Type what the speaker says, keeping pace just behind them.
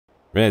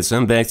Right, so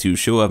I'm back to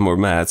show off more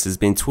mods. It's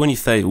been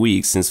 25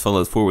 weeks since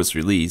Fallout 4 was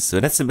released, so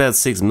that's about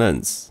 6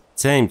 months.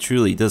 Time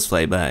truly does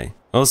fly by.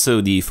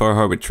 Also, the Far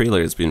Harbor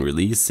trailer has been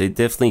released. It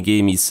definitely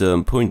gave me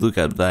some Point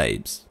Lookout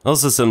vibes.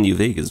 Also some New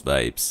Vegas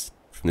vibes.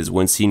 From this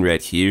one scene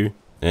right here,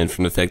 and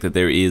from the fact that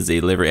there is a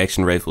lever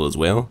action rifle as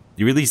well.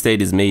 The release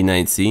date is May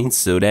 19th,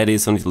 so that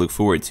is something to look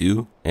forward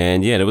to.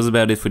 And yeah, that was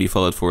about it for the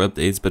Fallout 4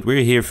 updates, but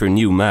we're here for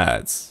new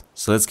mods.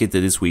 So let's get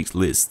to this week's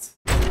list.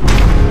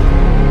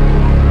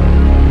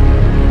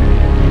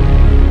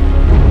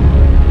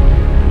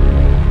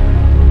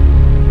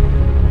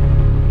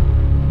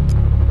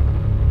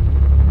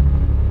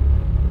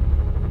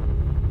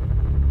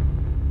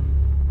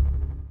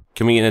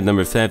 Coming in at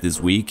number 5 this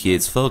week,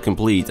 it's full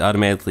complete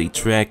automatically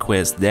track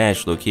quest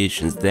dash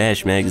locations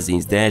dash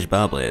magazines dash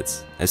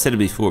bobbleheads. I've said it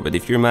before, but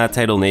if your mod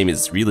title name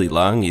is really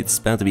long, it's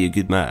bound to be a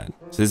good mod.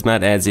 So this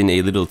mod adds in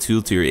a little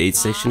tool to your aid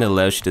section that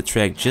allows you to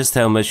track just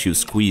how much you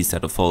squeezed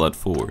out of Fallout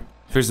 4.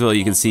 First of all,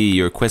 you can see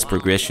your quest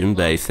progression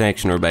by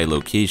faction or by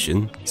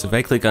location. So if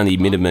I click on the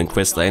minimum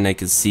quest line, I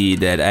can see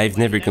that I've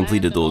never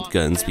completed Old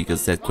Guns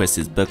because that quest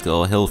is bugged to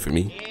all hell for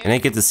me. And I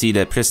get to see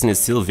that Preston is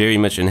still very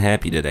much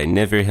unhappy that I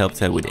never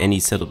helped out with any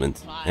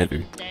settlement,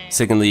 ever.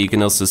 Secondly, you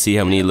can also see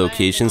how many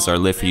locations are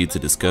left for you to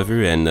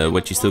discover and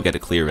what you still gotta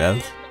clear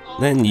out.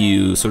 Then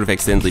you sort of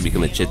accidentally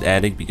become a jet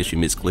addict because you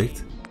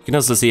misclicked. You can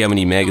also see how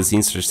many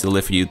magazines are still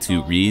left for you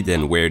to read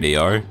and where they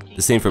are.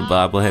 The same for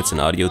bobbleheads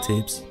and audio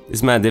tapes.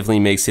 This mod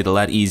definitely makes it a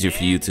lot easier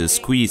for you to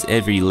squeeze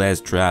every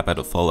last drop out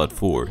of Fallout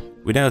 4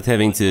 without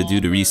having to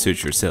do the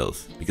research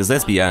yourself. Because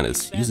let's be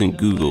honest, using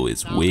Google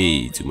is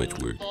way too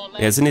much work.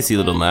 Yeah, it's a nifty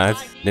little mod.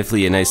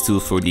 Definitely a nice tool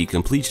for the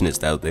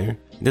completionist out there.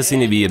 It does seem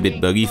to be a bit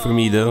buggy for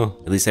me though.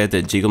 At least I had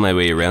to jiggle my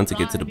way around to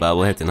get to the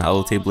bobblehead and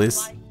holotape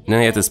list. Now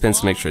I have to spend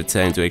some extra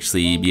time to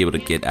actually be able to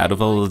get out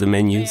of all of the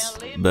menus,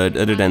 but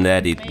other than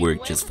that it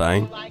worked just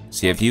fine.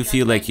 So if you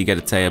feel like you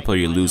gotta tie up all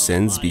your loose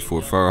ends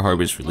before Far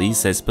Harbor's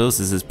release, I suppose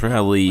this is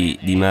probably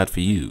the mod for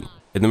you.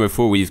 At number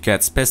 4 we've got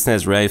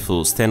Spetsnaz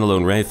Rifle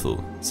Standalone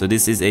Rifle. So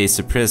this is a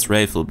suppressed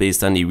rifle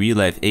based on the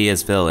real-life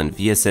ASVL and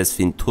VSS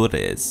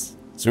Ventures.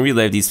 So in real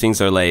life these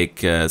things are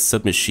like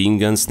submachine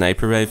gun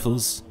sniper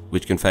rifles,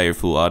 which can fire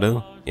full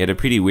auto. Yeah, they're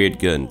pretty weird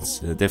guns,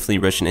 definitely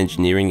Russian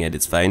engineering at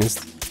its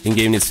finest. In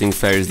game this thing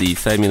fires the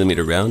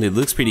 5mm round, it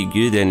looks pretty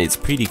good and it's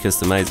pretty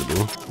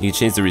customizable. You can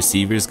change the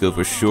receivers, go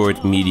for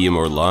short, medium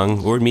or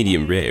long, or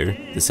medium rare,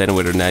 decide on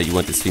whether or not you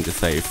want this thing to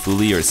fire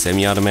fully or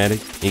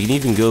semi-automatic. You can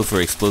even go for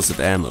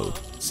explosive ammo.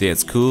 So yeah,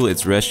 it's cool,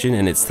 it's Russian,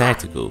 and it's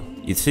tactical.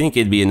 You'd think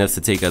it'd be enough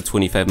to take out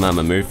 25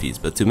 Mama Murphys,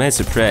 but to my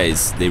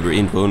surprise, they were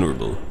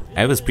invulnerable.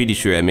 I was pretty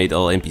sure I made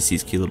all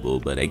NPCs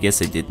killable, but I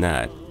guess I did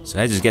not. So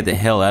I just got the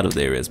hell out of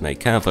there as my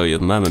convoy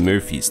of Mama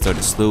Murphys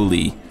started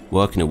slowly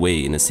walking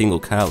away in a single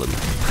column,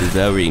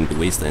 devouring the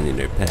wasteland in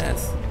their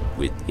path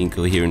with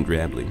incoherent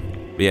rambling.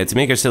 But yeah, to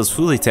make ourselves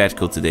fully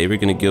tactical today, we're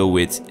gonna go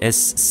with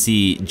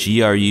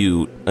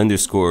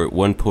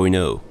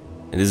SCGRU_1.0.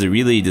 And this is a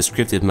really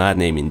descriptive mod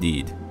name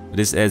indeed. But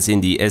this adds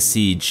in the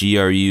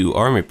SCGRU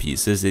armor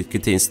pieces. It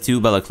contains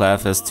 2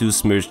 balaclavas, 2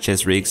 Smurge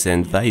chest rakes,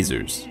 and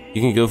visors.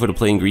 You can go for the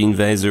plain green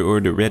visor or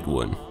the red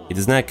one. It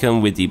does not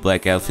come with the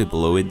black outfit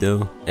below it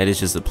though. That is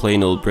just a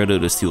plain old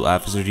Brotherhood of Steel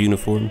officer's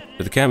uniform.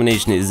 But the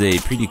combination is a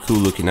pretty cool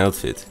looking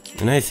outfit.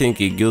 And I think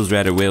it goes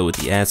rather well with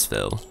the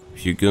ASVL,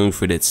 if you're going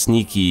for that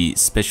sneaky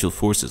Special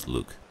Forces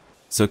look.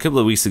 So a couple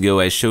of weeks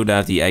ago I showed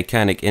off the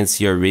iconic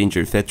NCR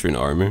Ranger veteran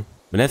armor.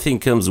 But that thing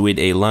comes with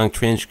a long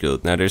trench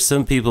coat. Now there's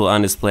some people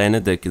on this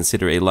planet that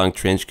consider a long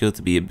trench coat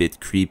to be a bit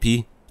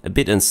creepy, a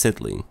bit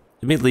unsettling.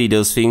 Admittedly,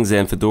 those things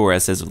and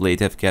fedoras as of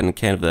late have gotten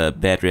kind of a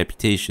bad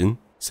reputation.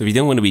 So if you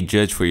don't want to be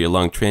judged for your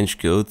long trench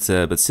coat,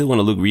 but still want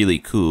to look really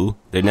cool,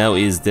 there now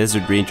is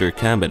Desert Ranger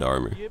combat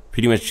armor.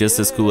 Pretty much just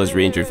as cool as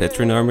Ranger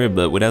veteran armor,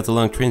 but without the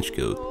long trench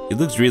coat. It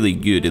looks really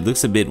good. It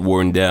looks a bit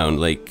worn down,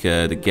 like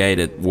the guy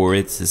that wore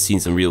it has seen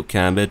some real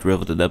combat,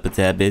 reveled it up a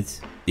tad bit.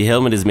 The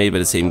helmet is made by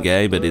the same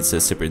guy, but it's a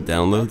separate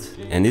download.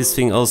 And this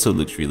thing also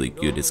looks really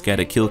good. It's got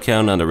a kill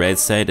count on the right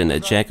side and a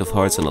jack of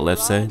hearts on the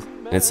left side.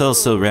 And it's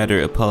also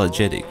rather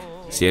apologetic.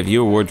 So if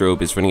your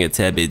wardrobe is running a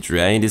tad bit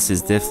dry, this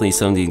is definitely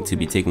something to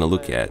be taking a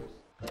look at.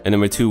 And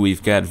number 2,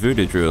 we've got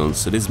Verti drones.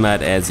 So this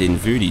mod adds in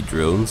Verti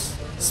drones,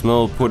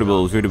 small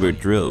portable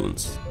vertebrate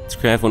drones. To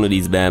craft one of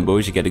these bad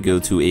boys, you gotta go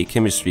to a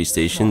chemistry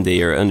station.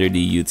 They are under the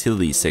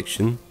utility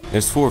section.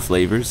 There's 4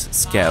 flavors: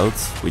 Scout,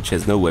 which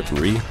has no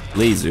weaponry,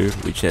 Laser,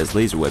 which has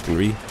laser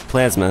weaponry,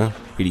 Plasma,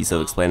 pretty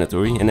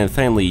self-explanatory, and then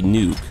finally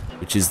Nuke,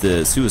 which is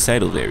the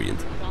suicidal variant.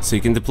 So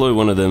you can deploy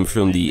one of them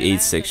from the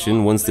aid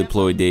section. Once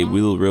deployed, they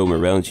will roam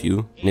around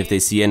you, and if they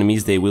see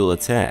enemies, they will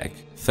attack.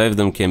 5 of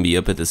them can be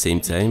up at the same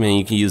time, and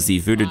you can use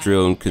the Verti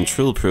drone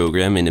control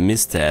program in the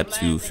Mist tab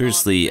to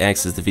firstly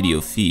access the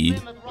video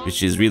feed,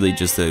 which is really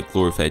just a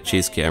glorified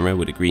chase camera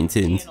with a green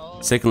tint.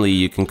 Secondly,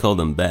 you can call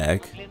them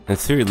back. And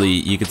thirdly,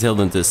 you can tell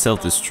them to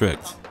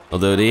self-destruct.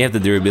 Although they have the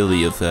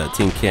durability of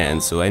tin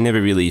cans, so I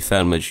never really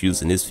found much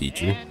use in this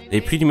feature. They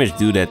pretty much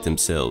do that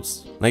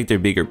themselves, like their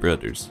bigger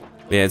brothers.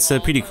 Yeah, it's a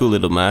pretty cool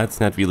little mod,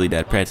 not really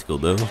that practical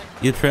though.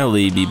 You'd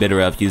probably be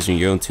better off using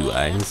your own 2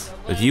 eyes.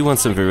 But if you want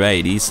some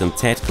variety, some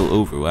tactical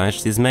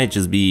Overwatch, this might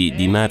just be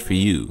the mod for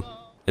you.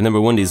 At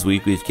number 1 this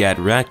week, we've got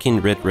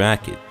Rockin' Red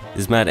Rocket.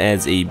 This mod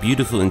adds a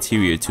beautiful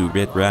interior to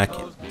Red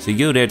Rocket. So you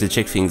go there to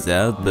check things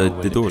out,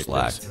 but the door's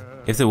locked.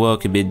 You have to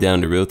walk a bit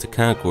down the road to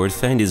Concord,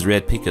 find his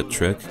red pickup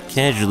truck,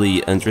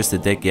 casually undress the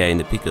dead guy in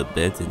the pickup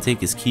bed, and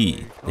take his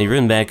key. Then you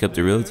run back up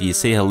the road, you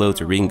say hello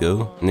to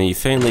Ringo, and then you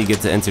finally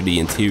get to enter the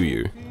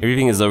interior.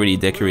 Everything is already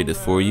decorated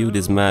for you.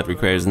 This mod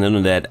requires none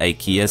of that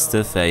IKEA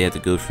stuff I had to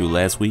go through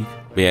last week.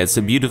 But yeah, it's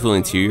a beautiful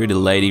interior. The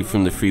lighting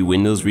from the 3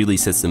 windows really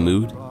sets the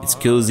mood. It's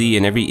cozy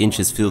and every inch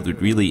is filled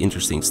with really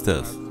interesting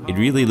stuff. It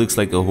really looks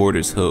like a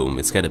hoarder's home.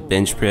 It's got a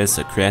bench press,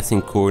 a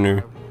crafting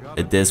corner,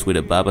 a desk with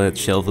a bobblehead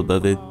shelf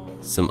above it,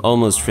 some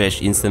almost fresh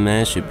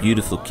Instamash, a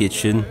beautiful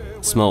kitchen,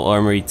 small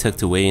armory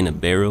tucked away in a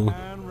barrel,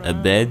 a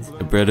bed,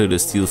 a Brotherhood of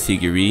Steel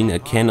figurine, a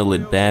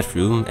candlelit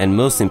bathroom, and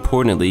most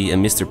importantly, a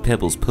Mr.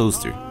 Pebbles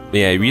poster. But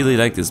yeah, I really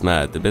like this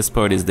mod. The best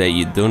part is that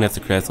you don't have to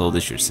craft all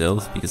this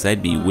yourself, because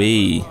I'd be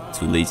way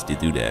too lazy to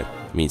do that.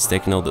 I mean,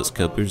 stacking all those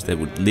cuppers, that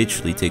would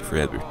literally take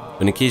forever.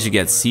 But in case you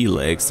got sea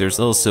legs, there's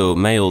also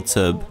My Old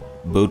Tub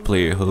Boat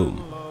Player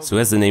Home. So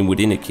as the name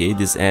would indicate,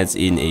 this adds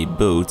in a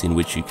boat in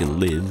which you can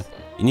live.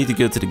 You need to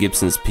go to the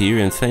Gibson's Pier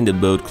and find a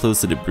boat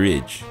close to the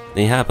bridge.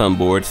 Then you hop on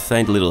board,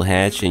 find a little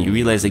hatch, and you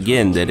realize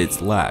again that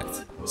it's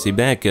locked. So you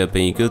back up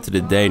and you go to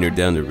the diner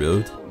down the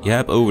road. You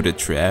hop over the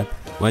trap,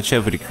 watch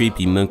out for the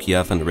creepy monkey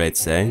off on the right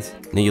side.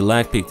 Then you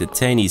lockpick the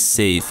tiny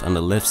safe on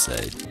the left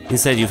side.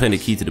 Inside you find a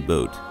key to the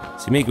boat.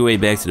 So you make your way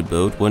back to the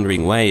boat,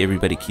 wondering why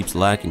everybody keeps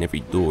locking every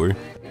door.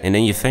 And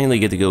then you finally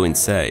get to go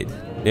inside.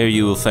 There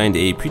you will find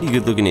a pretty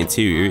good looking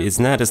interior. It's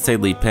not as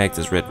tightly packed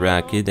as Red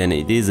Rocket and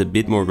it is a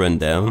bit more run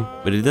down,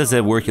 but it does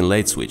have working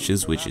light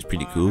switches, which is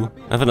pretty cool.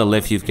 Off on the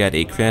left you've got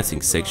a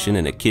crafting section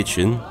and a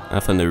kitchen.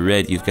 Off on the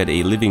right you've got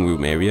a living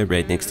room area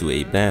right next to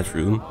a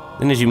bathroom.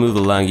 Then as you move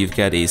along you've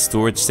got a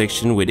storage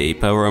section with a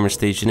power armor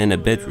station and a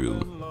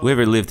bedroom.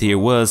 Whoever lived here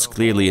was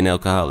clearly an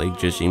alcoholic,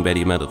 judging by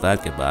the amount of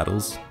vodka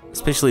bottles,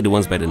 especially the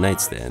ones by the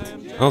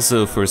nightstand.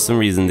 Also, for some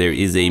reason there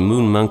is a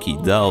moon monkey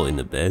doll in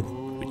the bed,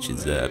 which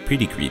is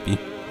pretty creepy.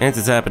 And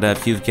to top it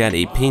off, you've got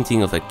a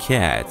painting of a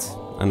cat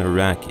on a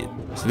rocket.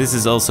 So this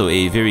is also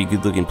a very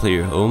good looking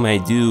player home. I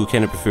do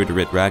kind of prefer the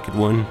Red Rocket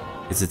one.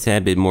 It's a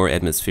tad bit more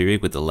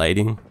atmospheric with the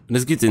lighting. But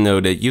it's good to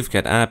know that you've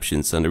got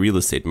options on the real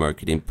estate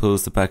market in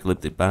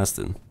post-apocalyptic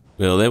Boston.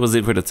 Well, that was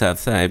it for the top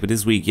 5, but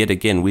this week yet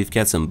again we've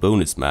got some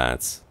bonus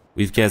mods.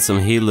 We've got some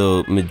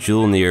Halo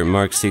Mjolnir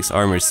Mark 6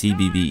 Armor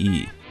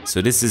CBBE.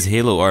 So this is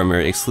Halo armor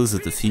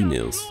exclusive to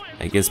females.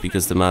 I guess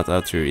because the mod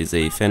author is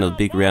a fan of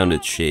big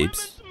rounded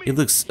shapes. It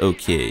looks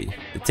okay.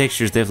 The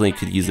textures definitely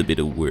could use a bit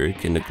of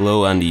work, and the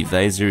glow on the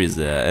visor is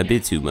a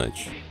bit too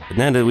much. But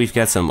now that we've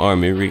got some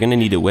armor, we're gonna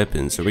need a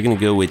weapon, so we're gonna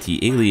go with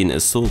the Alien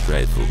Assault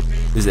Rifle.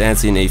 This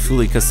adds in a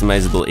fully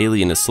customizable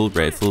Alien Assault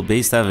Rifle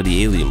based off of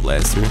the Alien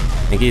Blaster.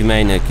 I gave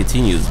mine a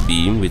continuous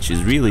beam, which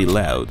is really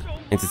loud.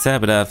 And to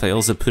top it off, I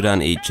also put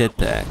on a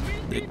jetpack,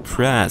 the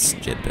Cross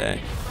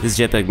Jetpack. This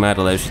jetpack mod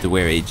allows you to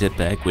wear a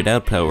jetpack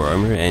without power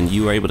armor, and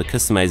you are able to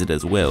customize it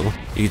as well.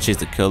 You can change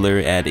the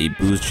color, add a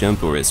boost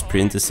jump or a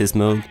sprint assist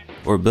mode,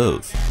 or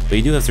both. But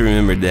you do have to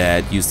remember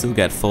that you still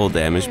got fall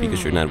damage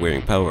because you're not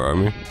wearing power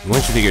armor. And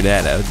once you figure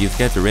that out, you've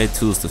got the right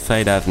tools to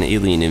fight off an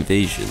alien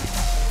invasion.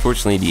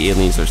 Fortunately, the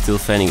aliens are still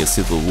fighting a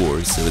civil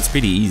war, so it's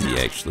pretty easy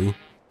actually.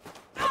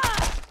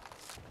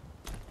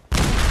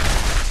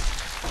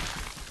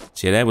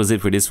 So yeah, that was it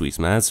for this week's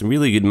mods. Some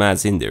really good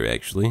mods in there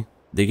actually.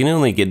 They can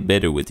only get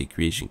better with the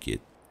creation kit.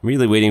 I'm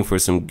really waiting for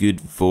some good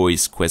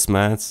voice quest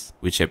mods,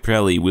 which I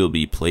probably will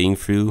be playing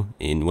through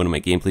in one of my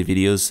gameplay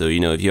videos, so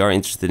you know, if you are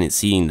interested in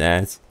seeing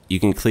that, you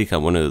can click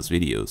on one of those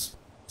videos.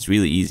 It's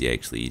really easy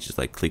actually, you just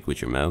like click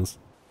with your mouse.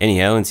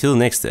 Anyhow, until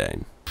next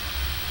time.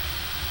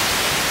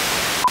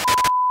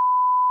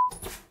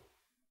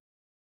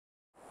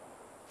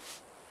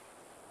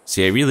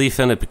 See, I really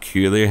found it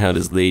peculiar how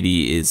this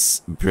lady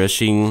is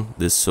brushing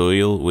the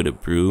soil with a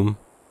broom.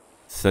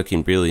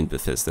 Fucking brilliant,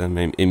 Bethesda.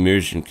 My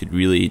immersion could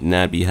really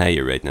not be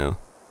higher right now.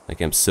 Like,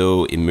 I'm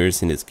so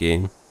immersed in this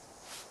game.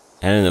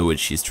 I don't know what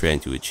she's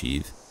trying to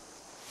achieve.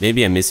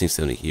 Maybe I'm missing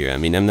something here. I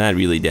mean, I'm not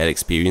really that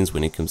experienced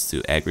when it comes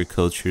to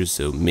agriculture,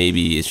 so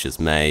maybe it's just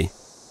my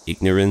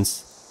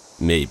ignorance.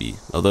 Maybe.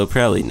 Although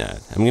probably not.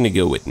 I'm gonna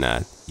go with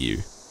not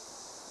here.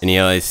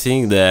 Anyhow, I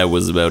think that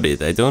was about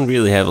it. I don't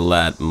really have a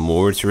lot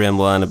more to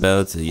ramble on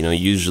about. You know,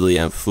 usually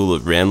I'm full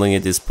of rambling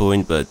at this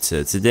point, but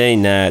today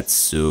not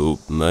so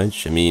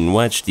much. I mean,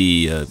 watch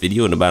the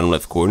video in the bottom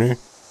left corner.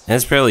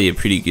 That's probably a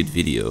pretty good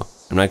video.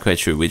 I'm not quite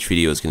sure which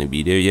video is going to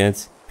be there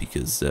yet,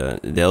 because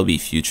that'll be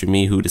future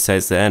me who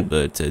decides that,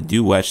 but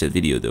do watch that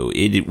video though.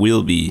 It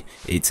will be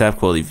a top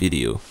quality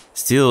video.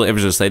 Still ever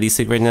so slightly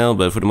sick right now,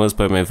 but for the most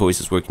part my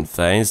voice is working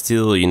fine.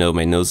 Still, you know,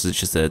 my nose is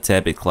just a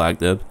tad bit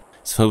clogged up.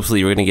 So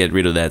hopefully we're gonna get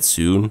rid of that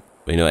soon.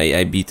 But you know,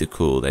 I beat the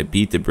cold. I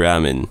beat the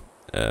Brahmin.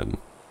 What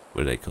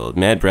did I call it?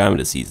 Mad Brahmin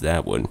disease,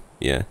 that one.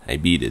 Yeah, I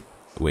beat it.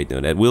 Wait,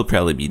 no, that will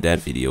probably be that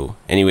video.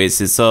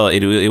 Anyways, it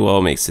will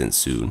all make sense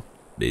soon,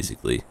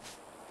 basically.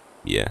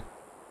 Yeah.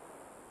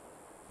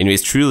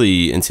 Anyways,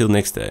 truly, until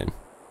next time.